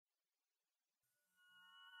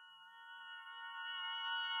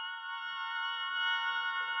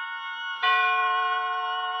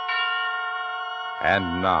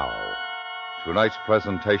And now, tonight's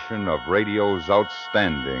presentation of radio's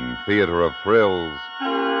outstanding theater of thrills,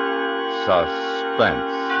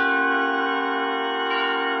 Suspense.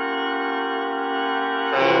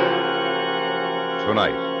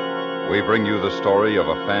 Tonight, we bring you the story of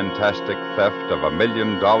a fantastic theft of $1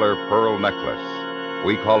 million pearl necklace.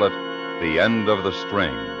 We call it The End of the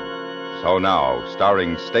String. So now,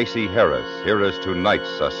 starring Stacey Harris, here is tonight's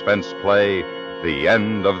suspense play, The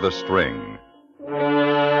End of the String.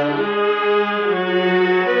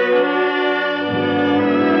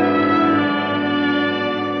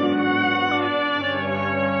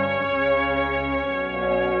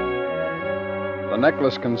 The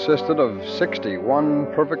necklace consisted of 61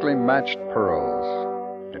 perfectly matched pearls.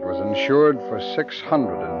 It was insured for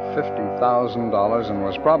 $650,000 and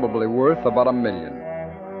was probably worth about $1 million.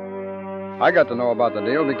 I got to know about the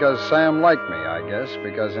deal because Sam liked me, I guess,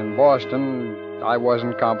 because in Boston, I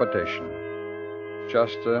wasn't competition.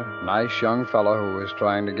 Just a nice young fellow who was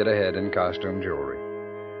trying to get ahead in costume jewelry.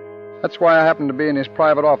 That's why I happened to be in his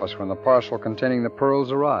private office when the parcel containing the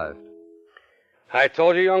pearls arrived. I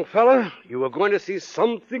told you, young fella, you were going to see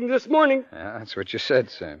something this morning. Yeah, that's what you said,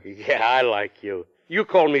 Sam. Yeah, I like you. You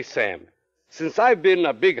call me Sam. Since I've been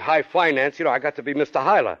a big high finance, I got to be Mr.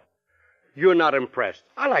 Hyler. You're not impressed.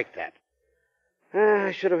 I like that.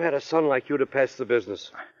 I should have had a son like you to pass the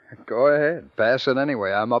business. Go ahead. Pass it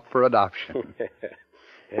anyway. I'm up for adoption.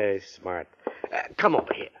 Hey, smart. Come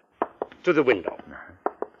over here. To the window.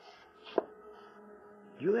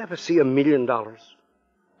 You ever see $1 million?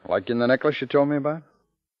 Like in the necklace you told me about?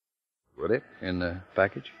 Would it? In the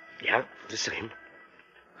package? Yeah, the same.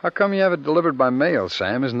 How come you have it delivered by mail,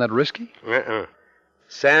 Sam? Isn't that risky?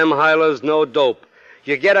 Sam Hyler's no dope.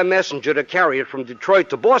 You get a messenger to carry it from Detroit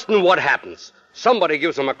to Boston, what happens? Somebody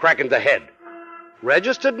gives him a crack in the head.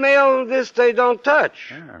 Registered mail, this they don't touch.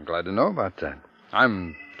 Yeah, I'm glad to know about that.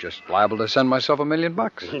 I'm just liable to send myself $1 million.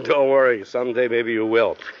 Don't worry. Someday maybe you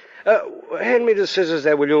will. Hand me the scissors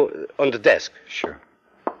there, will you, on the desk? Sure.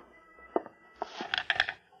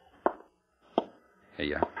 Here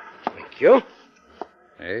you are. Thank you.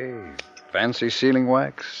 Hey, fancy sealing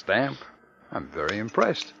wax, stamp. I'm very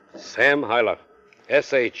impressed. Sam Hyler,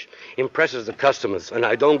 S.H. Impresses the customers, and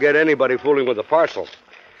I don't get anybody fooling with the parcel.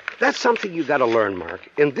 That's something you got to learn, Mark.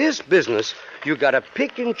 In this business, you got to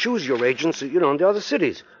pick and choose your agents, in the other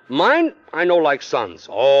cities. Mine, I know like sons,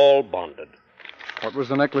 all bonded. What was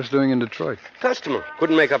the necklace doing in Detroit? Customer.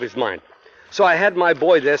 Couldn't make up his mind. So I had my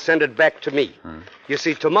boy there send it back to me. You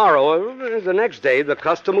see, tomorrow, the next day, the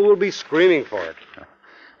customer will be screaming for it.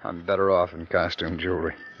 I'm better off in costume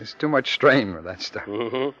jewelry. There's too much strain with that stuff.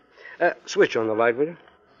 Switch on the light, will you?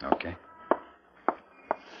 Okay.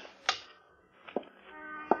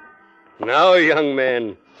 Now, young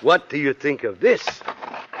man, what do you think of this?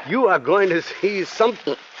 You are going to see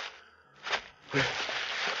something.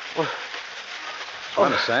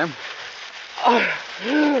 What is Sam?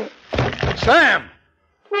 Sam!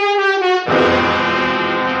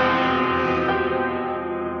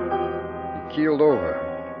 He keeled over.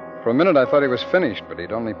 For a minute, I thought he was finished, but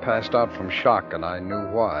he'd only passed out from shock, and I knew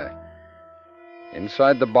why.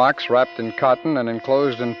 Inside the box, wrapped in cotton and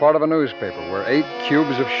enclosed in part of a newspaper, were 8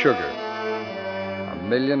 cubes of sugar. $1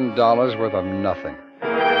 million worth of nothing.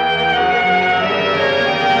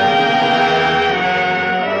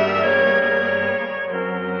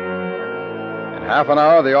 In half an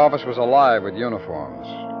hour, the office was alive with uniforms.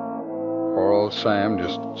 Poor old Sam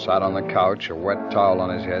just sat on the couch, a wet towel on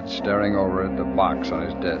his head, staring over at the box on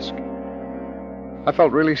his desk. I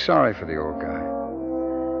felt really sorry for the old guy.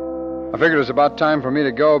 I figured it was about time for me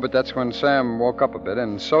to go, but that's when Sam woke up a bit,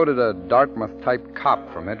 and so did a Dartmouth-type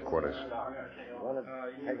cop from headquarters.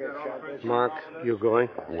 Mark, you going?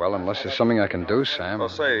 Well, unless there's something I can do, Sam. Well,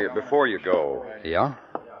 say, before you go, Yeah?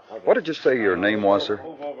 what did you say your name was, sir?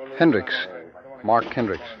 Hendricks. Mark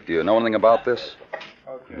Hendricks. Do you know anything about this?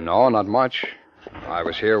 No, not much. I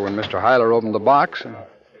was here when Mr. Hyler opened the box, and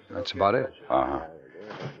that's about it. Uh-huh.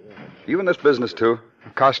 You in this business, too?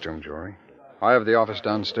 Costume jewelry. I have the office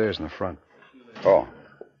downstairs in the front. Oh.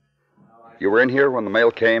 You were in here when the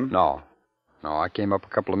mail came? No, I came up a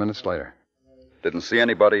couple of minutes later. Didn't see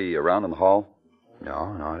anybody around in the hall? No,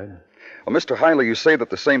 I didn't. Well, Mr. Hyler, you say that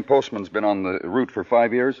the same postman's been on the route for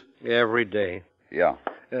 5 years? Every day. Yeah.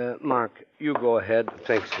 Mark, you go ahead.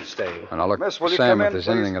 Thanks for staying. And I'll look Miss, for will you Sam come if in, there's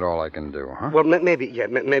please? anything at all I can do, huh? Well, maybe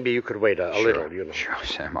you could wait a little, Sure,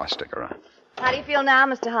 Sam, I'll stick around. How do you feel now,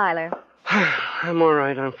 Mr. Hyler? I'm all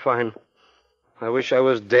right. I'm fine. I wish I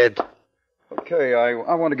was dead. Okay,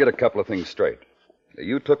 I want to get a couple of things straight.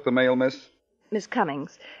 You took the mail, miss? Miss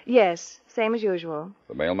Cummings. Yes, same as usual.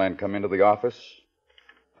 The mailman come into the office?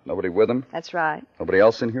 Nobody with him? That's right. Nobody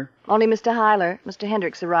else in here? Only Mr. Hyler. Mr.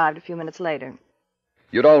 Hendricks arrived a few minutes later.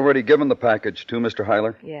 You'd already given the package to Mr.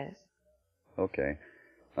 Hyler? Yes. Okay.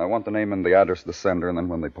 I want the name and the address of the sender, and then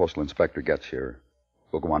when the postal inspector gets here,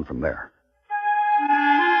 we'll go on from there.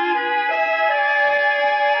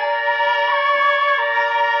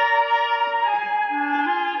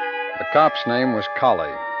 The cop's name was Collie.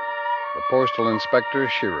 The postal inspector,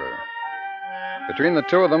 Shearer. Between the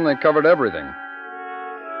two of them, they covered everything.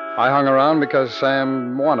 I hung around because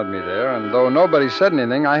Sam wanted me there, and though nobody said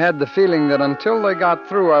anything, I had the feeling that until they got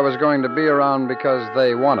through, I was going to be around because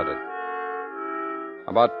they wanted it.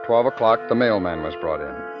 About 12 o'clock, the mailman was brought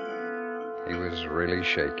in. He was really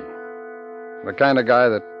shaky. The kind of guy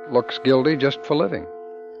that looks guilty just for living.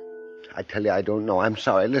 I tell you, I don't know. I'm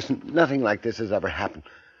sorry. Listen, nothing like this has ever happened.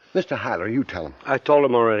 Mr. Hyler, you tell him. I told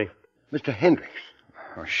him already. Mr. Hendricks.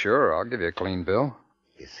 Oh, sure, I'll give you a clean bill.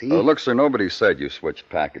 You see? Look, sir, nobody said you switched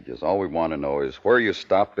packages. All we want to know is where you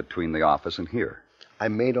stopped between the office and here. I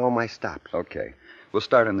made all my stops. Okay. We'll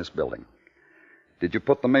start in this building. Did you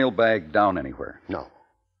put the mail bag down anywhere? No.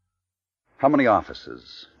 How many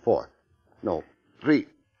offices? 4. No, 3.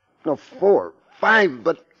 No, 4. 5,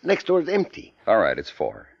 but next door is empty. All right, it's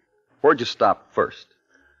 4. Where'd you stop first?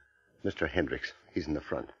 Mr. Hendricks. He's in the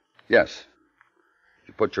front. Yes. Did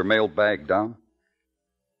you put your mail bag down?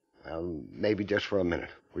 Well, maybe just for a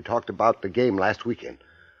minute. We talked about the game last weekend,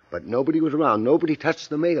 but nobody was around. Nobody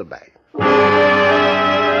touched the mail bag.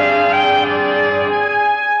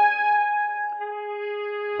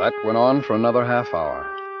 That went on for another half hour.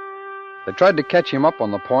 They tried to catch him up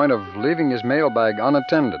on the point of leaving his mail bag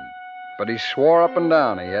unattended, but he swore up and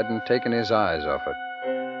down he hadn't taken his eyes off it.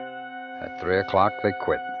 At 3 o'clock, they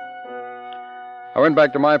quit. I went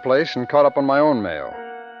back to my place and caught up on my own mail.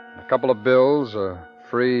 A couple of bills, a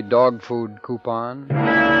free dog food coupon.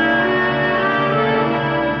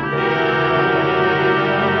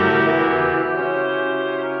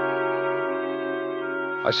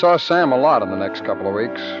 I saw Sam a lot in the next couple of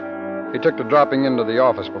weeks. He took to dropping into the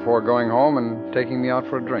office before going home and taking me out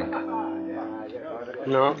for a drink.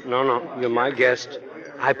 No. You're my guest.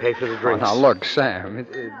 I pay for the drinks. Oh, now, look, Sam,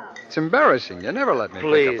 it's embarrassing. You never let me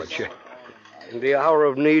pick up a chick. In the hour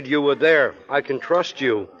of need, you were there. I can trust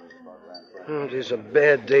you. Oh, these are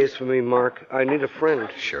bad days for me, Mark. I need a friend.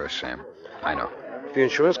 Sure, Sam. I know. The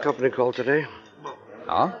insurance company called today.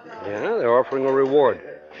 Huh? Yeah, they're offering a reward.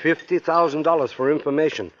 $50,000 for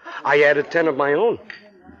information. I added 10 of my own.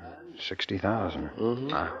 60,000.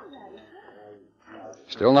 Mm-hmm.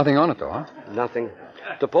 Still nothing on it, though, huh? Nothing.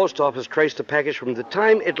 The post office traced the package from the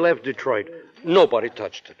time it left Detroit. Nobody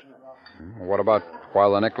touched it. What about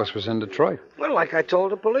while the necklace was in Detroit? Well, like I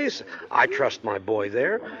told the police, I trust my boy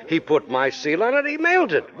there. He put my seal on it. He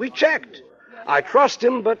mailed it. We checked. I trust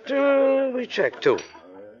him, but we checked, too.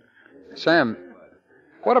 Sam,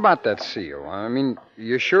 what about that seal? I mean,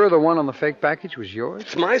 you sure the one on the fake package was yours?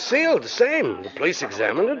 It's my seal, the same. The police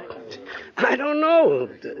examined it. I don't know.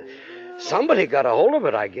 Somebody got a hold of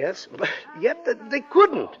it, I guess. But yet they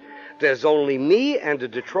couldn't. There's only me and the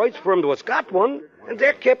Detroit firm that's got one, and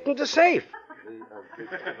they're kept in the safe.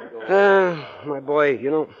 My boy,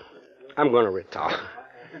 I'm going to retire.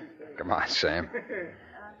 Come on, Sam.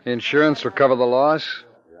 Insurance will cover the loss.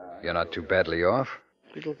 You're not too badly off.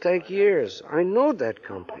 It'll take years. I know that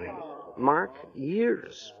company. Mark,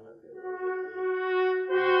 years.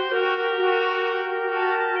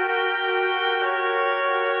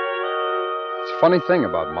 It's a funny thing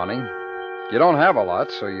about money. You don't have a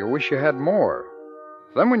lot, so you wish you had more.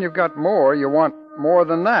 Then when you've got more, you want more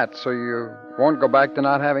than that, so you won't go back to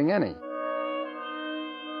not having any.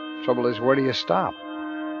 Trouble is, where do you stop?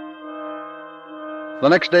 The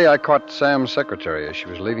next day, I caught Sam's secretary as she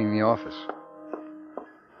was leaving the office.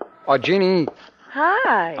 Oh, Jeannie.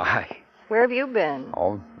 Hi. Hi. Where have you been?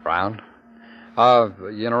 Oh, round.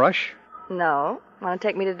 You in a rush? No. Want to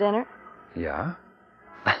take me to dinner? Yeah.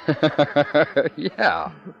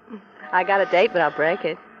 Yeah. I got a date, but I'll break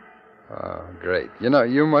it. Oh, great.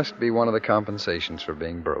 You must be one of the compensations for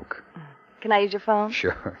being broke. Can I use your phone?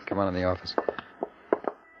 Sure. Come on in the office.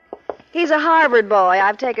 He's a Harvard boy.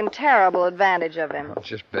 I've taken terrible advantage of him. I'll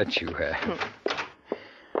just bet you have.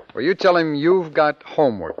 Well, you tell him you've got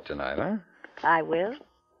homework tonight, huh? I will.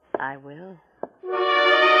 I will.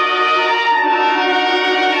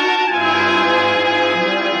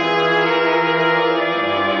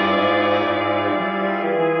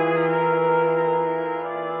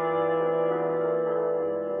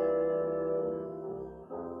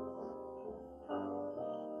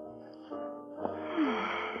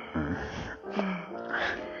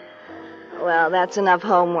 Well, that's enough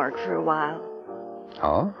homework for a while.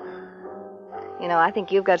 Oh? You know, I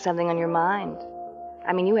think you've got something on your mind.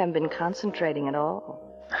 I mean, you haven't been concentrating at all.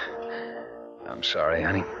 I'm sorry,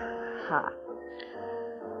 honey. Huh.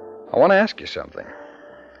 I want to ask you something.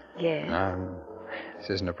 Yeah. This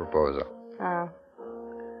isn't a proposal. Oh.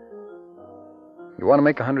 You want to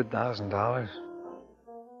make $100,000?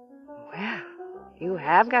 Well, you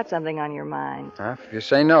have got something on your mind. If you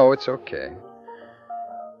say no, it's okay.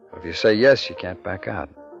 But if you say yes, you can't back out.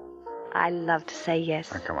 I love to say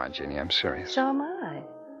yes. Oh, come on, Jeannie, I'm serious. So am I.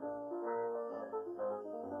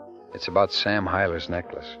 It's about Sam Hyler's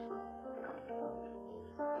necklace.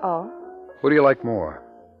 Oh? Who do you like more?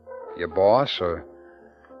 Your boss or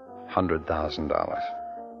 $100,000?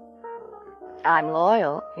 I'm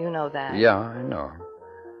loyal. You know that. Yeah, I know.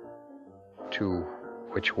 To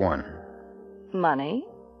which one? Money.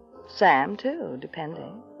 Sam, too,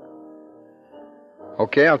 depending.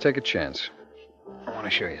 Okay, I'll take a chance. I want to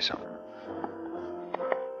show you something.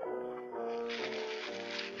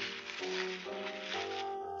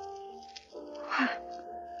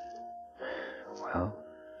 Well?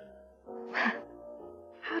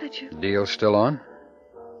 How did you... Deal still on?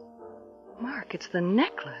 Mark, it's the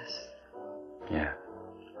necklace. Yeah.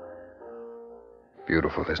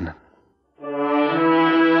 Beautiful, isn't it?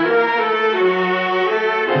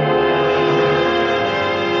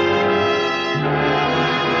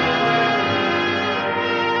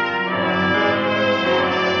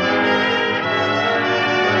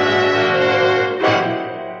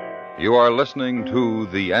 You are listening to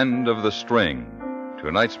The End of the String,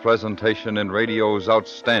 tonight's presentation in radio's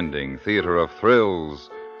outstanding theater of thrills,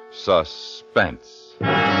 Suspense.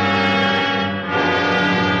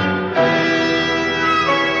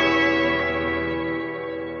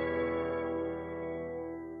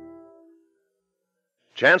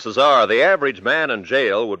 Chances are the average man in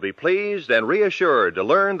jail would be pleased and reassured to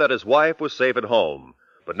learn that his wife was safe at home,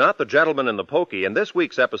 but not the gentleman in the pokey in this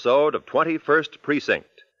week's episode of 21st Precinct.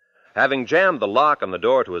 Having jammed the lock on the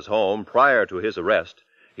door to his home prior to his arrest,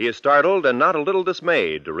 he is startled and not a little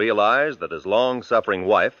dismayed to realize that his long-suffering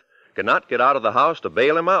wife cannot get out of the house to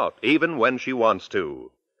bail him out, even when she wants to.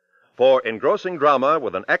 For engrossing drama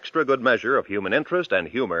with an extra good measure of human interest and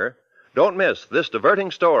humor, don't miss this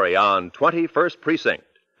diverting story on 21st Precinct,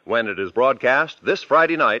 when it is broadcast this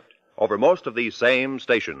Friday night over most of these same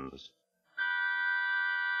stations.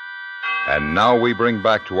 And now we bring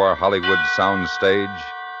back to our Hollywood soundstage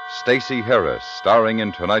Stacey Harris, starring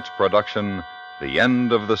in tonight's production, The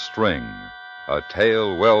End of the String, a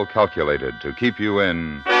tale well calculated to keep you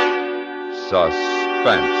in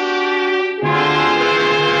suspense.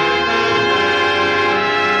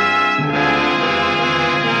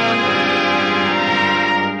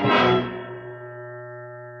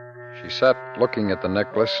 She sat looking at the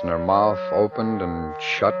necklace, and her mouth opened and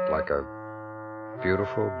shut like a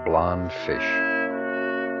beautiful blonde fish.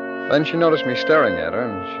 Then she noticed me staring at her,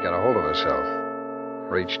 and she got a hold of herself,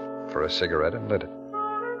 reached for a cigarette and lit it.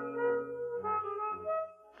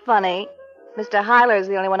 Funny. Mr. Hyler's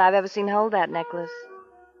the only one I've ever seen hold that necklace.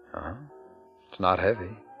 Uh-huh. It's not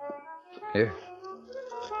heavy. Here.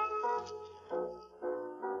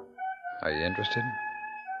 Are you interested?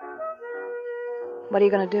 What are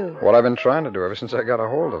you going to do? What I've been trying to do ever since I got a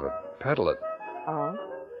hold of it. Peddle it. Oh?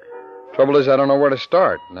 Trouble is, I don't know where to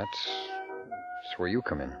start, and that's where you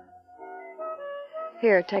come in.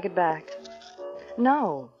 Here, take it back.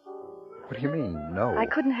 No. What do you mean, no? I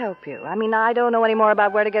couldn't help you. I mean, I don't know any more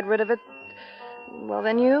about where to get rid of it, well,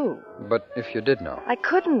 than you. But if you did know? I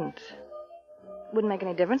couldn't. Wouldn't make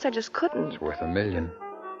any difference. I just couldn't. It's worth $1 million.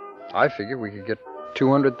 I figure we could get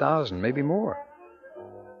 200,000, maybe more.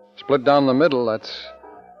 Split down the middle, that's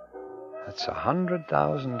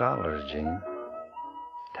 $100,000, Gene.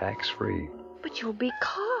 Tax-free. But you'll be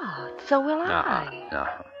caught. So will I. No.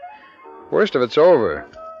 Worst of it's over.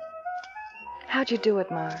 How'd you do it,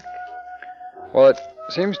 Mark? Well, it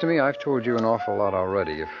seems to me I've told you an awful lot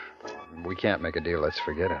already. If we can't make a deal, let's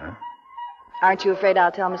forget it, huh? Aren't you afraid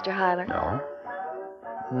I'll tell Mr. Hyler?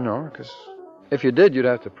 No, because if you did, you'd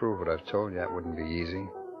have to prove what I've told you. That wouldn't be easy.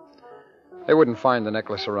 They wouldn't find the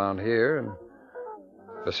necklace around here, and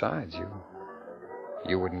besides,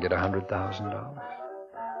 you wouldn't get $100,000.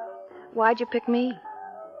 Why'd you pick me?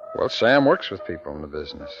 Well, Sam works with people in the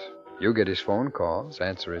business. You get his phone calls,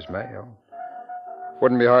 answer his mail.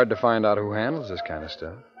 Wouldn't be hard to find out who handles this kind of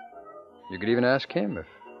stuff. You could even ask him if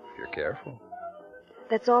you're careful.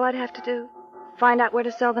 That's all I'd have to do? Find out where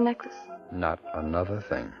to sell the necklace? Not another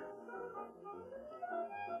thing.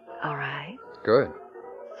 All right. Good.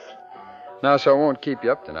 Now, so I won't keep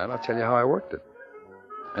you up tonight. I'll tell you how I worked it.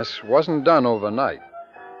 This wasn't done overnight.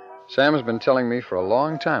 Sam's been telling me for a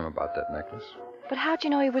long time about that necklace. But how'd you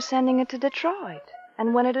know he was sending it to Detroit?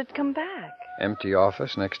 And when it had come back? Empty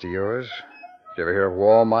office next to yours. Did you ever hear of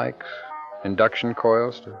wall mics? Induction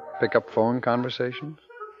coils to pick up phone conversations?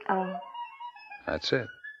 Oh. That's it.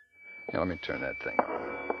 Here, let me turn that thing on.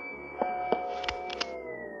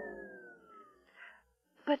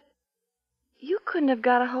 But you couldn't have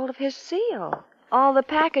got a hold of his seal. All the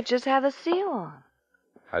packages have a seal on.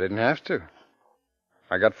 I didn't have to.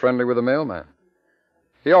 I got friendly with the mailman.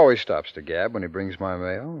 He always stops to gab when he brings my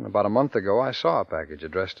mail, and about a month ago I saw a package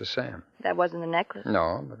addressed to Sam. That wasn't the necklace?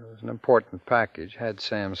 No, but it was an important package, had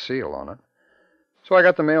Sam's seal on it. So I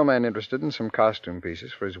got the mailman interested in some costume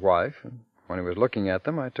pieces for his wife, and when he was looking at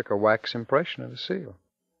them, I took a wax impression of the seal.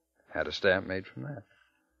 Had a stamp made from that.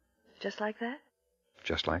 Just like that?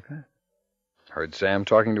 Just like that. Heard Sam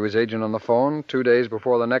talking to his agent on the phone 2 days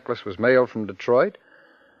before the necklace was mailed from Detroit.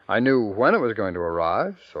 I knew when it was going to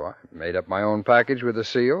arrive, so I made up my own package with the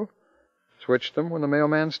seal, switched them when the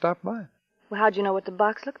mailman stopped by. Well, how'd you know what the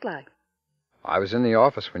box looked like? I was in the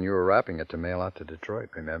office when you were wrapping it to mail out to Detroit,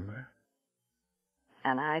 remember?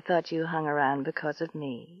 And I thought you hung around because of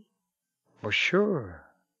me. Well, sure.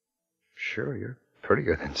 Sure, you're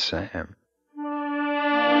prettier than Sam.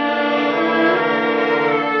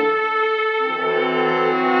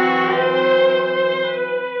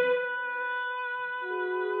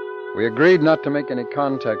 We agreed not to make any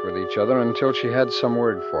contact with each other until she had some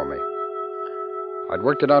word for me. I'd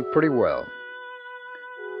worked it out pretty well.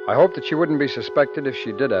 I hoped that she wouldn't be suspected if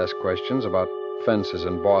she did ask questions about fences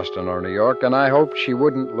in Boston or New York, and I hoped she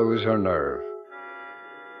wouldn't lose her nerve.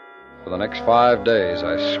 For the next 5 days,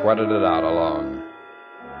 I sweated it out alone.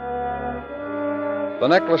 The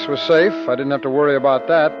necklace was safe. I didn't have to worry about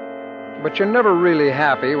that. But you're never really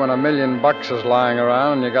happy when $1 million is lying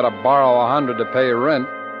around and you got to borrow $100 to pay rent.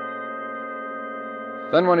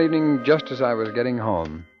 Then one evening, just as I was getting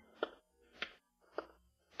home...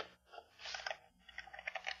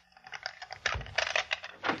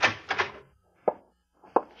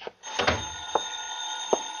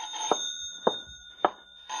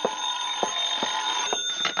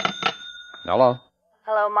 Hello?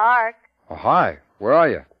 Hello, Mark. Oh, hi. Where are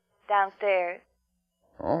you? Downstairs.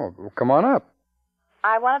 Oh, well, come on up.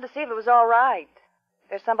 I wanted to see if it was all right.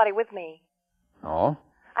 There's somebody with me. Oh?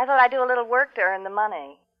 I thought I'd do a little work to earn the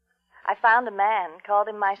money. I found a man, called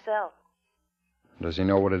him myself. Does he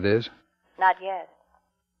know what it is? Not yet.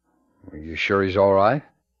 Are you sure he's all right?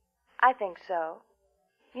 I think so.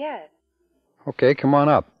 Yes. Okay, come on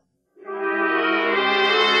up.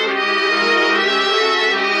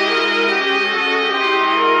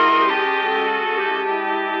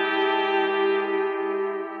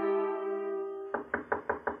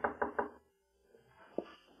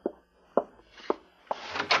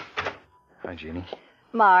 Hi, Jeannie.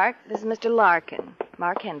 Mark, this is Mr. Larkin.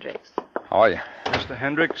 Mark Hendricks. How are you? Mr.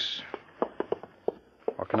 Hendricks?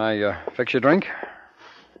 Well, can I fix your drink?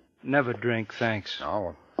 Never drink, thanks. Oh,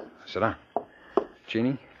 well, sit down.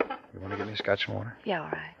 Jeannie, you want to get me a scotch and water? Yeah, all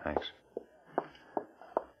right. Thanks.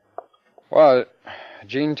 Well,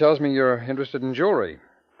 Jean tells me you're interested in jewelry.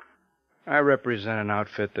 I represent an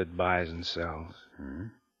outfit that buys and sells. Mm-hmm.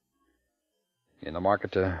 You in the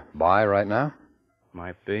market to buy right now?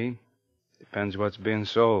 Might be. Depends what's being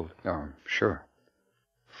sold. Oh, sure.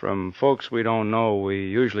 From folks we don't know, we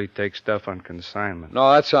usually take stuff on consignment.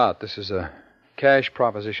 No, that's out. This is a cash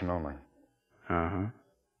proposition only. Uh-huh.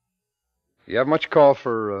 You have much call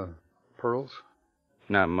for pearls?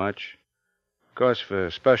 Not much. Of course, for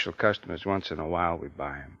special customers, once in a while we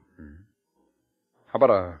buy them. Mm-hmm. How about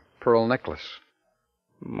a pearl necklace?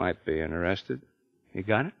 Might be interested. You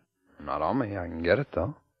got it? Not on me. I can get it,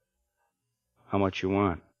 though. How much you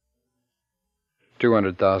want?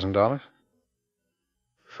 $200,000.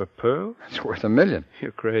 For pearl? It's worth $1 million.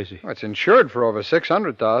 You're crazy. Well, it's insured for over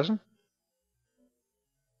 $600,000.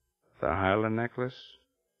 The Highland necklace?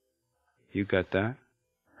 You got that?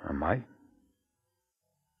 I might.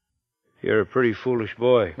 You're a pretty foolish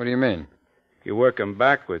boy. What do you mean? You're working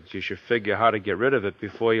backwards. You should figure how to get rid of it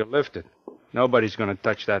before you lift it. Nobody's going to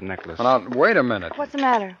touch that necklace. Well, now, wait a minute. What's the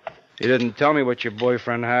matter? You didn't tell me what your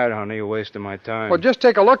boyfriend had, honey. You're wasting my time. Well, just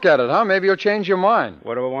take a look at it, huh? Maybe you'll change your mind.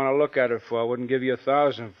 What do I want to look at it for? I wouldn't give you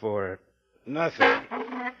 $1,000 for it. Nothing.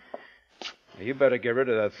 You better get rid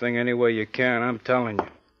of that thing any way you can, I'm telling you.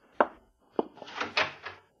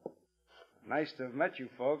 Nice to have met you,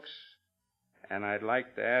 folks. And I'd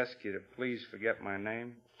like to ask you to please forget my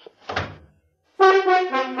name.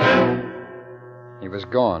 He was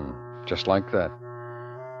gone, just like that.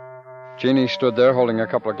 Jeannie stood there holding a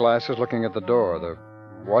couple of glasses, looking at the door. There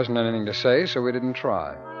wasn't anything to say, so we didn't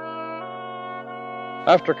try.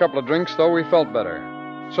 After a couple of drinks, though, we felt better.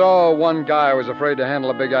 So one guy was afraid to handle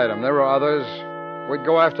a big item. There were others. We'd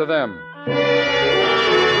go after them.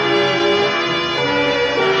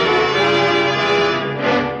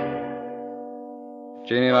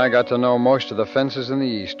 Jeannie and I got to know most of the fences in the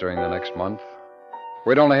East during the next month.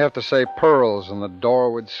 We'd only have to say pearls and the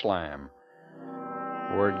door would slam.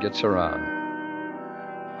 Word gets around.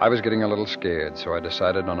 I was getting a little scared, so I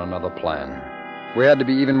decided on another plan. We had to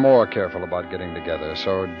be even more careful about getting together,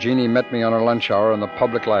 so Jeannie met me on her lunch hour in the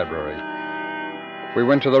public library. We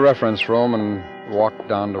went to the reference room and walked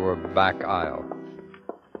down to a back aisle.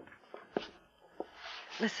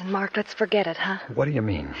 Listen, Mark, let's forget it, huh? What do you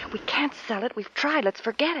mean? We can't sell it. We've tried. Let's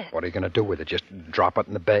forget it. What are you going to do with it? Just drop it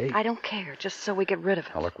in the bay? I don't care, just so we get rid of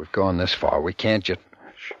it. Now, look, we've gone this far. We can't just...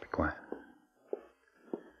 Shh, be quiet.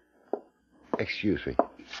 Excuse me.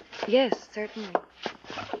 Yes, certainly.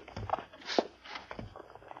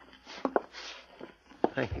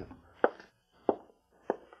 Thank you.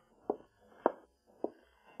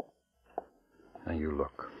 Now, you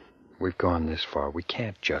look. We've gone this far. We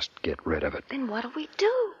can't just get rid of it. Then what'll we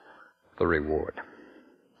do? The reward.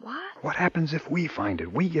 What? What happens if we find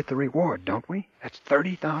it? We get the reward, don't we? That's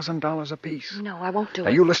 $30,000 apiece. No, I won't do Now,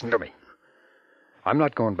 it. you listen to me. I'm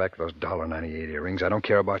not going back to those $1.98 earrings. I don't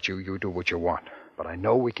care about you. You do what you want. But I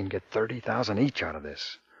know we can get $30,000 each out of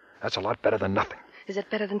this. That's a lot better than nothing. Is it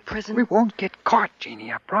better than prison? We won't get caught,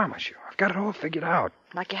 Jeannie, I promise you. I've got it all figured out.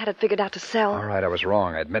 Like you had it figured out to sell? All right, I was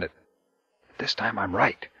wrong. I admit it. This time I'm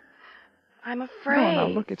right. I'm afraid. No,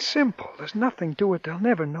 look, it's simple. There's nothing to it. They'll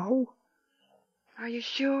never know. Are you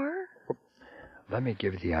sure? Well, let me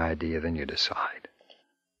give you the idea, then you decide.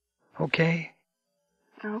 Okay?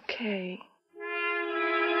 Okay.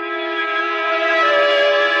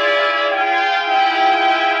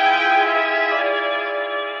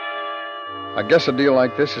 I guess a deal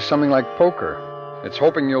like this is something like poker. It's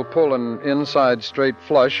hoping you'll pull an inside straight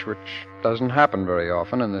flush, which doesn't happen very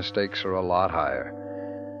often, and the stakes are a lot higher.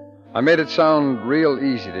 I made it sound real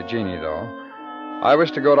easy to Jeannie, though. I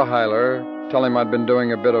was to go to Hyler, tell him I'd been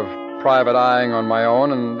doing a bit of private eyeing on my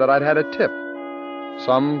own, and that I'd had a tip.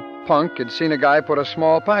 Some punk had seen a guy put a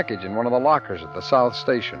small package in one of the lockers at the South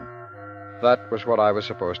Station. That was what I was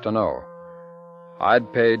supposed to know.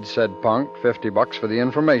 I'd paid said punk $50 for the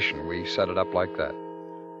information. We set it up like that.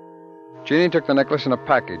 Jeannie took the necklace in a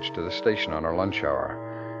package to the station on her lunch hour.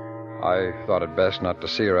 I thought it best not to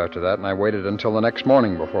see her after that, and I waited until the next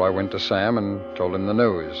morning before I went to Sam and told him the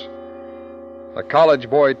news. The college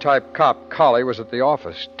boy-type cop, Collie, was at the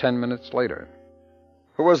office 10 minutes later.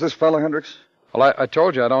 Who was this fellow, Hendricks? Well, I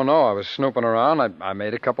told you, I don't know. I was snooping around. I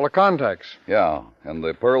made a couple of contacts. Yeah, and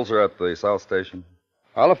the pearls are at the South Station?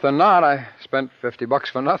 Well, if they're not, I spent $50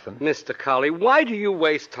 for nothing. Mr. Collie, why do you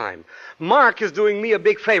waste time? Mark is doing me a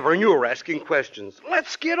big favor, and you're asking questions.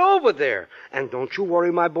 Let's get over there. And don't you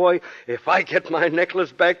worry, my boy. If I get my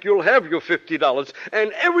necklace back, you'll have your $50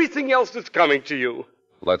 and everything else that's coming to you.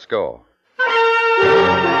 Let's go.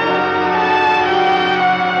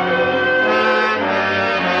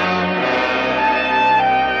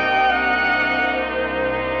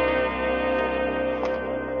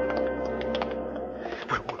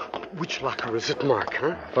 Which locker is it, Mark,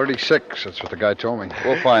 huh? 36, that's what the guy told me.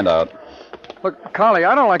 We'll find out. Look, Collie,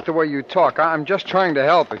 I don't like the way you talk. I'm just trying to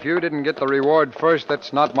help. If you didn't get the reward first,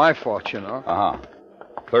 that's not my fault, you know. Uh-huh.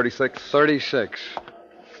 36? 36.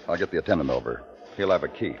 I'll get the attendant over. He'll have a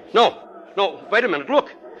key. No, wait a minute.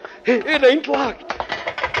 Look. It ain't locked.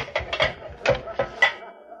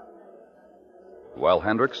 Well,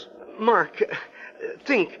 Hendricks? Mark,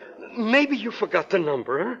 think. Maybe you forgot the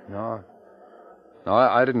number, huh? No,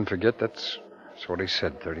 I didn't forget. That's what he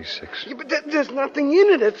said, 36. Yeah, but there's nothing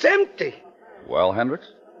in it. It's empty. Well, Hendricks?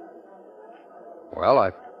 Well,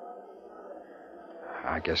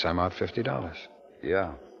 I guess I'm out $50.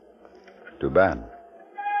 Yeah. Too bad.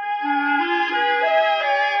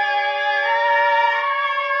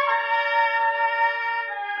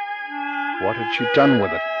 What had she done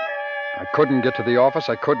with it? I couldn't get to the office.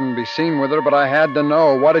 I couldn't be seen with her, but I had to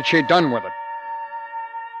know. What had she done with it?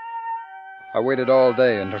 I waited all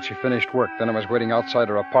day until she finished work. Then I was waiting outside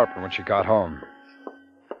her apartment when she got home.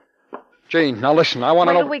 Jean, now listen, I want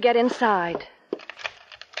to know... Wait till we get inside.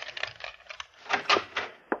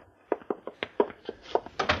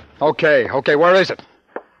 Okay, where is it?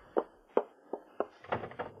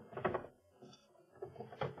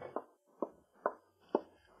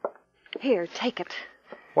 Here, take it.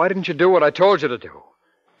 Why didn't you do what I told you to do?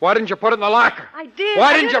 Why didn't you put it in the locker? I did.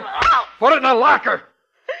 Why didn't you put it in the locker?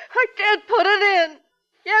 I did put it in.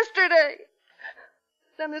 Yesterday.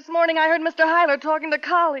 Then this morning I heard Mr. Hyler talking to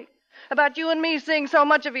Collie about you and me seeing so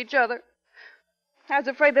much of each other. I was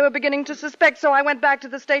afraid they were beginning to suspect, so I went back to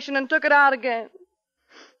the station and took it out again.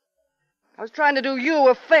 I was trying to do you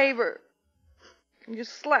a favor. You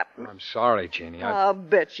slapped me. I'm sorry, Jeannie. I'll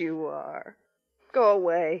bet you are. Go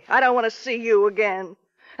away. I don't want to see you again.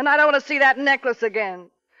 And I don't want to see that necklace again.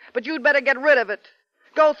 But you'd better get rid of it.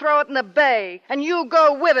 Go throw it in the bay, and you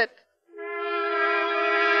go with it.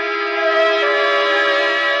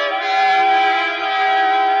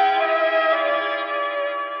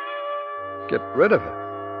 Get rid of it.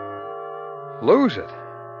 Lose it.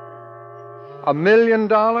 $1 million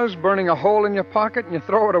burning a hole in your pocket and you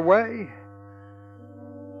throw it away?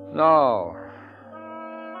 No.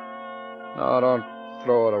 No, don't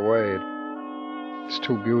throw it away. It's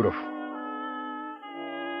too beautiful.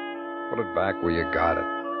 Put it back where you got it.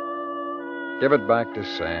 Give it back to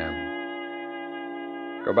Sam.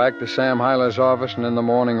 Go back to Sam Hyler's office, and in the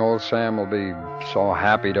morning old Sam will be so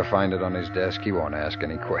happy to find it on his desk he won't ask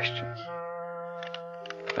any questions.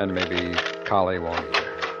 And maybe Collie won't either.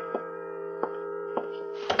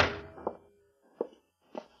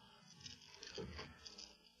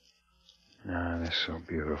 Ah, they're so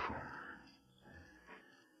beautiful.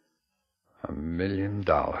 $1 million.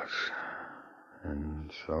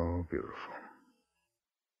 And so beautiful.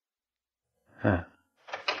 Huh.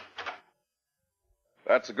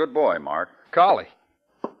 That's a good boy, Mark. Collie.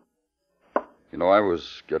 You know, I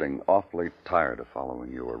was getting awfully tired of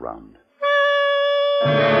following you around.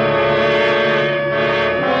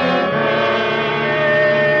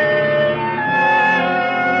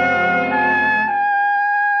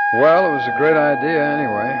 Well, it was a great idea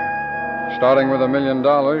anyway. Starting with $1 million,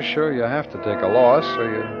 sure, you have to take a loss, so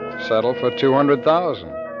you settle for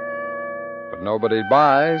 $200,000. But nobody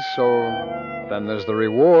buys, so then there's the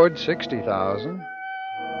reward, $60,000.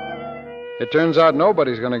 It turns out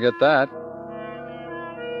nobody's going to get that.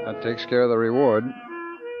 That takes care of the reward.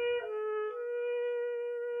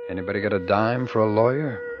 Anybody got a dime for a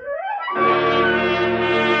lawyer?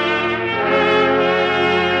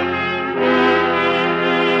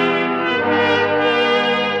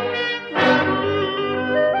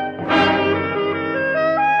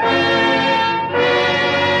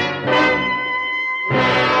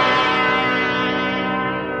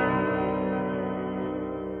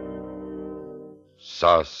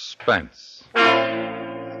 Suspense,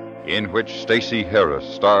 in which Stacey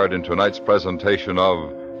Harris starred in tonight's presentation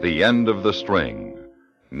of The End of the String.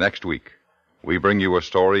 Next week, we bring you a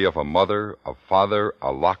story of a mother, a father,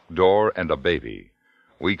 a locked door, and a baby.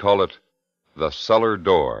 We call it The Cellar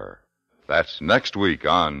Door. That's next week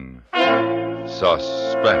on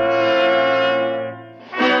Suspense.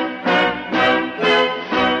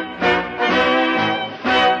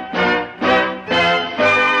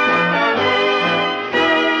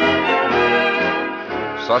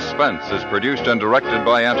 Suspense is produced and directed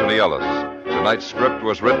by Anthony Ellis. Tonight's script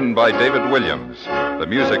was written by David Williams. The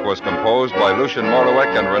music was composed by Lucien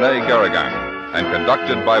Moraweck and Rene Garrigan, and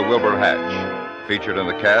conducted by Wilbur Hatch. Featured in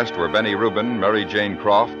the cast were Benny Rubin, Mary Jane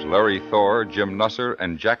Croft, Larry Thor, Jim Nusser,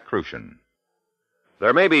 and Jack Crucian.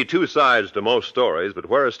 There may be two sides to most stories, but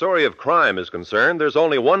where a story of crime is concerned, there's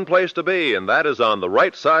only one place to be, and that is on the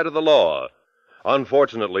right side of the law.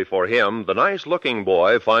 Unfortunately for him, the nice-looking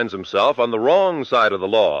boy finds himself on the wrong side of the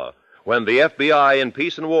law when the FBI in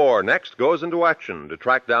Peace and War next goes into action to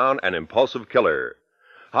track down an impulsive killer.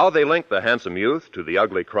 How they link the handsome youth to the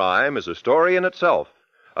ugly crime is a story in itself,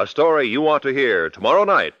 a story you want to hear tomorrow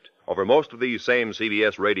night over most of these same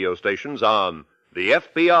CBS radio stations on the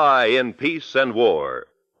FBI in Peace and War.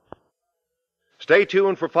 Stay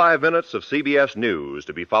tuned for 5 minutes of CBS News,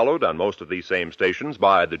 to be followed on most of these same stations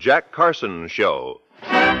by The Jack Carson Show.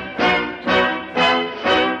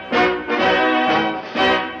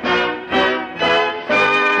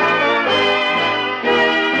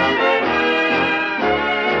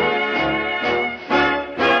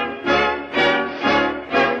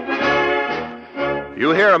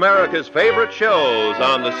 You hear America's favorite shows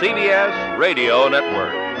on the CBS Radio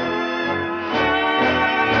Network.